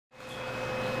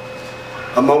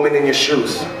A moment in your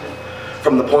shoes.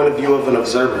 From the point of view of an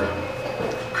observer.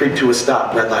 Creep to a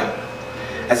stop, red light.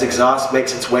 As exhaust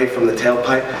makes its way from the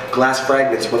tailpipe, glass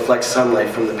fragments reflect sunlight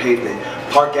from the pavement.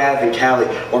 Park Ave in Cali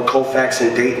or Colfax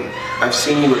in Dayton. I've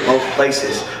seen you at both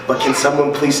places, but can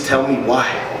someone please tell me why?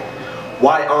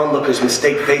 Why onlookers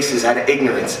mistake faces out of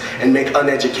ignorance and make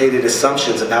uneducated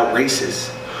assumptions about races?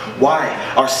 Why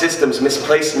are systems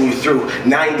misplacing you through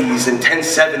 90s and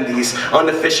 1070s,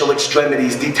 unofficial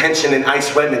extremities, detention and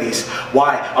ICE remedies?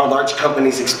 Why are large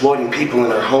companies exploiting people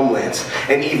in our homelands,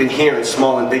 and even here in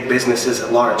small and big businesses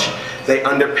at large? They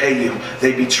underpay you,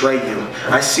 they betray you.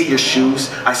 I see your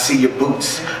shoes, I see your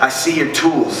boots, I see your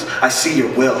tools, I see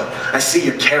your will, I see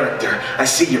your character, I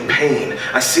see your pain,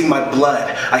 I see my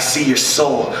blood, I see your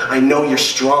soul, I know you're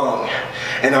strong.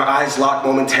 And our eyes lock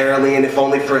momentarily, and if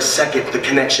only for a second, the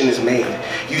connection is made.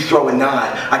 You throw a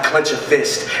nod, I clench a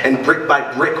fist, and brick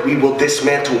by brick we will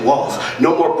dismantle walls.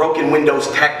 No more broken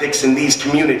windows tactics in these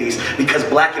communities, because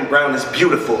black and brown is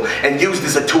beautiful and used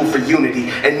as a tool for unity,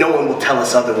 and no one will tell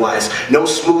us otherwise. No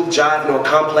smooth jive nor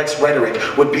complex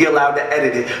rhetoric would be allowed to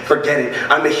edit it. Forget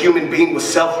it. I'm a human being with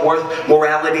self-worth,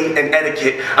 morality, and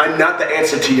etiquette. I'm not the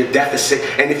answer to your deficit,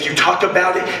 and if you talk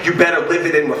about it, you better live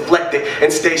it and reflect it,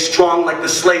 and stay strong like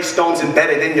the slave stones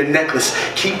embedded in your necklace.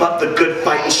 Keep up the good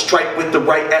fight and strike with the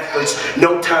right efforts.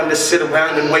 No time to sit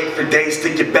around and wait for days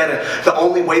to get better. The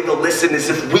only way they'll listen is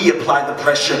if we apply the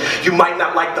pressure. You might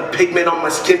not like the pigment on my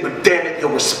skin, but damn it,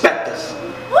 you'll respect us.